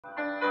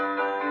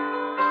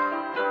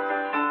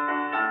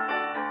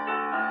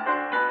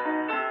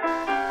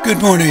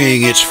Good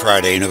morning. It's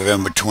Friday,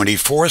 November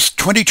 24th,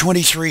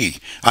 2023.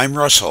 I'm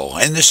Russell,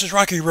 and this is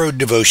Rocky Road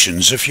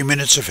Devotions, a few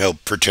minutes of help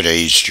for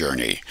today's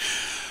journey.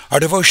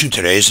 Our devotion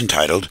today is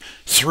entitled,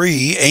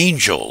 Three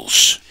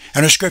Angels.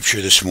 And our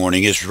scripture this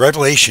morning is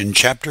Revelation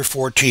chapter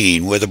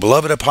 14, where the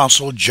beloved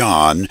apostle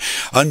John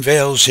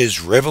unveils his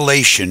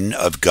revelation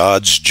of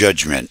God's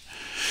judgment.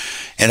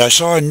 And I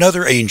saw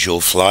another angel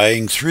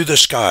flying through the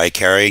sky,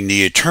 carrying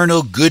the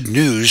eternal good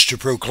news to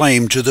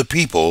proclaim to the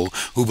people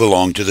who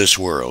belong to this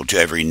world, to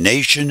every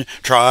nation,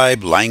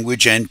 tribe,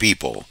 language, and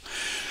people.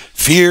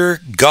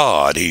 Fear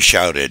God, he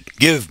shouted.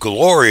 Give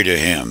glory to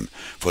him,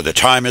 for the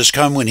time has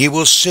come when he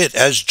will sit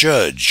as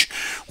judge.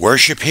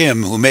 Worship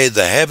him who made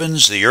the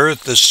heavens, the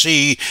earth, the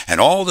sea, and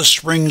all the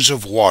springs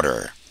of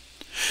water.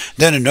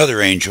 Then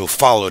another angel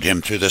followed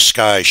him through the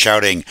sky,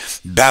 shouting,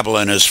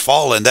 Babylon is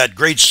fallen, that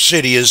great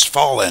city is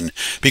fallen,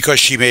 because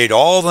she made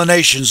all the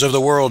nations of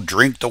the world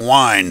drink the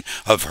wine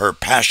of her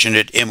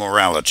passionate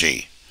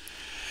immorality.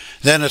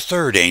 Then a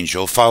third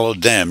angel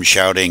followed them,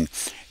 shouting,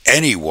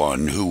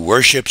 Anyone who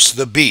worships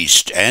the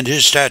beast and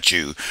his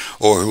statue,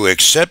 or who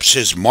accepts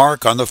his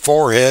mark on the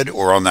forehead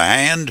or on the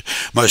hand,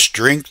 must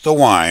drink the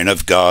wine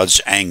of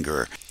God's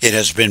anger. It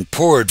has been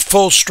poured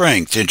full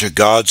strength into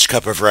God's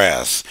cup of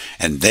wrath,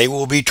 and they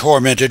will be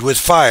tormented with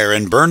fire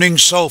and burning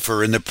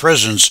sulfur in the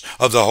presence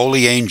of the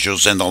holy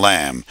angels and the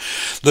Lamb.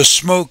 The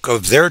smoke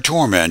of their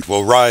torment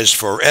will rise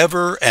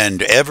forever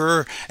and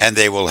ever, and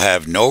they will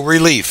have no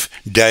relief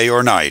day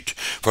or night,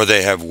 for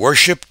they have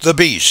worshipped the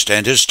beast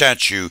and his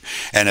statue,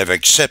 and have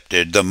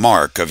accepted the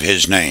mark of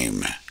his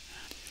name.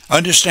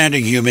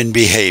 Understanding human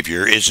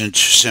behavior isn't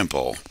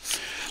simple.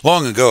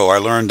 Long ago, I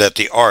learned that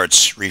the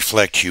arts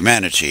reflect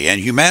humanity,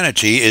 and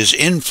humanity is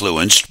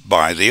influenced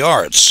by the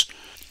arts.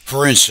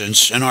 For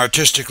instance, an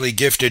artistically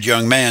gifted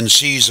young man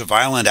sees a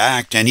violent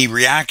act and he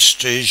reacts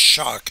to his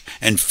shock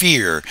and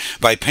fear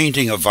by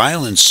painting a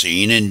violent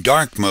scene in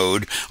dark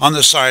mode on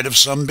the side of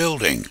some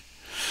building.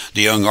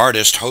 The young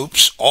artist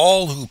hopes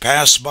all who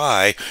pass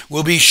by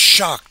will be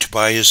shocked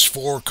by his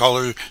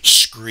four-color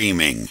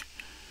screaming.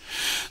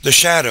 The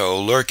shadow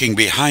lurking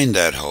behind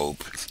that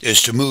hope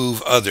is to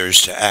move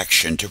others to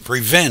action to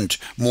prevent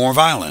more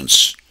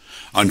violence.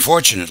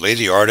 Unfortunately,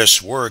 the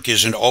artist's work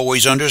isn't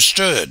always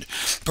understood,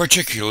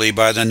 particularly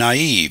by the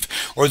naive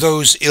or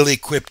those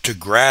ill-equipped to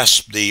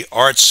grasp the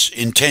art's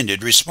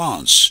intended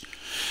response.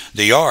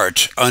 The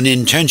art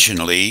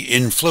unintentionally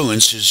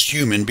influences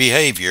human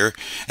behavior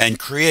and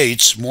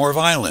creates more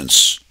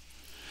violence.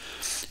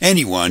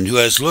 Anyone who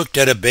has looked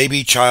at a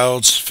baby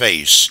child's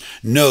face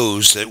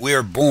knows that we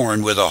are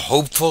born with a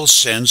hopeful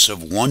sense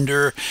of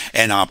wonder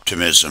and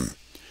optimism.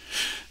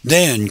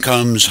 Then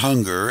comes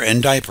hunger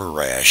and diaper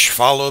rash,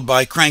 followed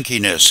by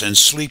crankiness and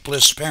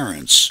sleepless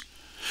parents.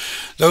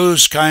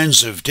 Those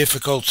kinds of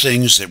difficult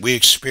things that we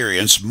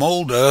experience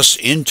mold us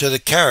into the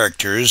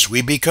characters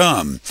we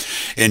become,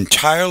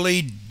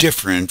 entirely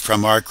different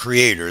from our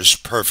Creator's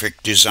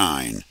perfect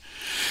design.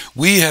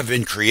 We have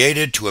been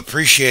created to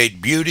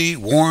appreciate beauty,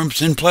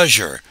 warmth, and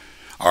pleasure.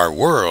 Our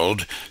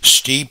world,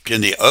 steeped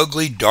in the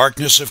ugly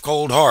darkness of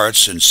cold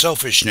hearts and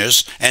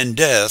selfishness and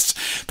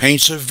death,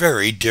 paints a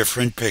very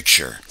different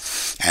picture,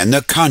 and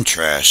the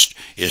contrast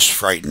is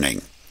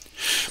frightening.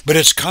 But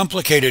it's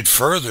complicated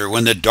further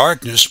when the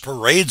darkness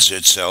parades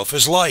itself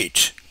as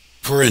light.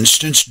 For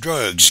instance,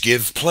 drugs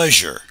give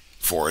pleasure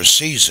for a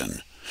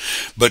season.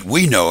 But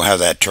we know how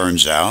that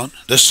turns out.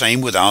 The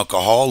same with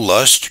alcohol,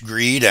 lust,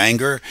 greed,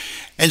 anger,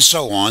 and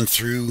so on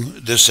through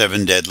the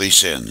 7 deadly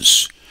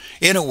sins.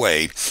 In a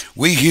way,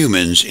 we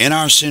humans in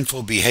our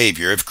sinful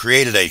behavior have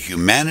created a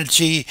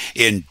humanity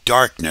in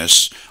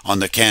darkness on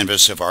the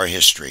canvas of our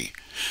history,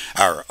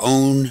 our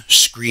own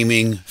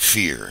screaming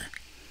fear.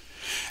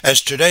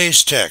 As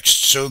today's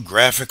text so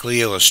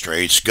graphically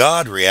illustrates,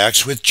 God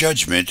reacts with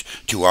judgment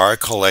to our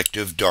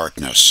collective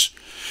darkness.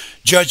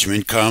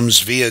 Judgment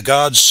comes via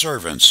God's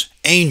servants,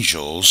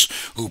 angels,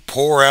 who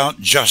pour out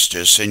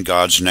justice in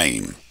God's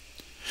name.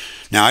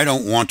 Now, I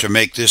don't want to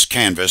make this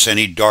canvas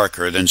any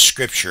darker than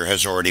Scripture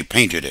has already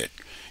painted it.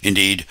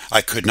 Indeed,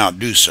 I could not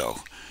do so.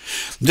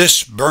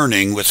 This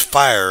burning with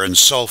fire and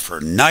sulfur,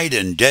 night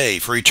and day,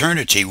 for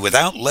eternity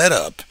without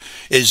let-up,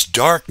 is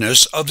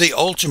darkness of the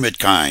ultimate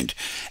kind,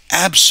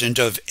 absent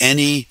of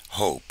any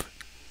hope.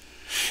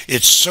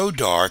 It's so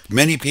dark,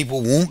 many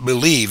people won't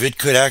believe it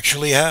could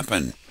actually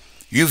happen.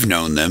 You've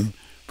known them.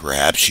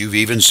 Perhaps you've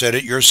even said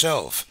it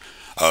yourself.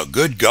 A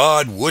good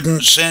God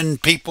wouldn't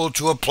send people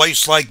to a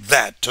place like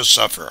that to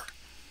suffer.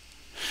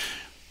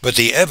 But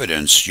the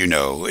evidence,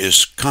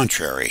 is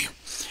contrary.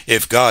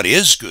 If God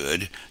is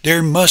good,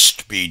 there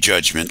must be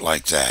judgment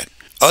like that.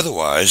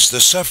 Otherwise, the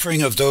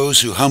suffering of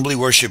those who humbly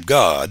worship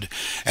God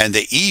and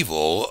the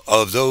evil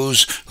of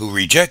those who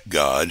reject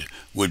God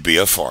would be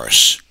a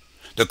farce.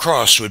 The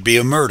cross would be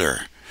a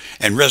murder,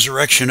 and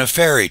resurrection a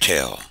fairy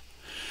tale.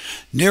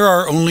 There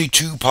are only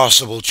two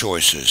possible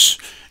choices.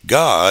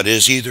 God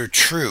is either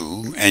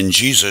true, and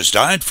Jesus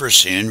died for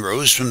sin,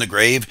 rose from the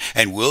grave,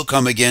 and will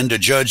come again to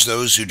judge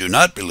those who do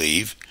not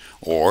believe,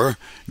 or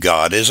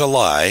God is a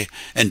lie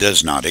and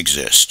does not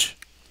exist.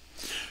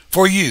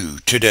 For you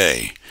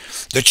today,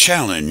 the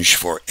challenge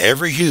for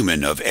every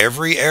human of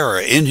every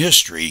era in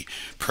history,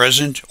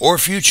 present or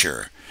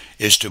future,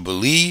 is to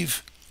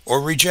believe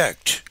or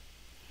reject.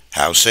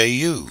 How say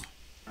you?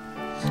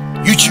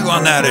 You chew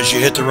on that as you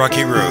hit the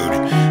rocky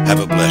road.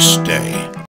 Have a blessed day.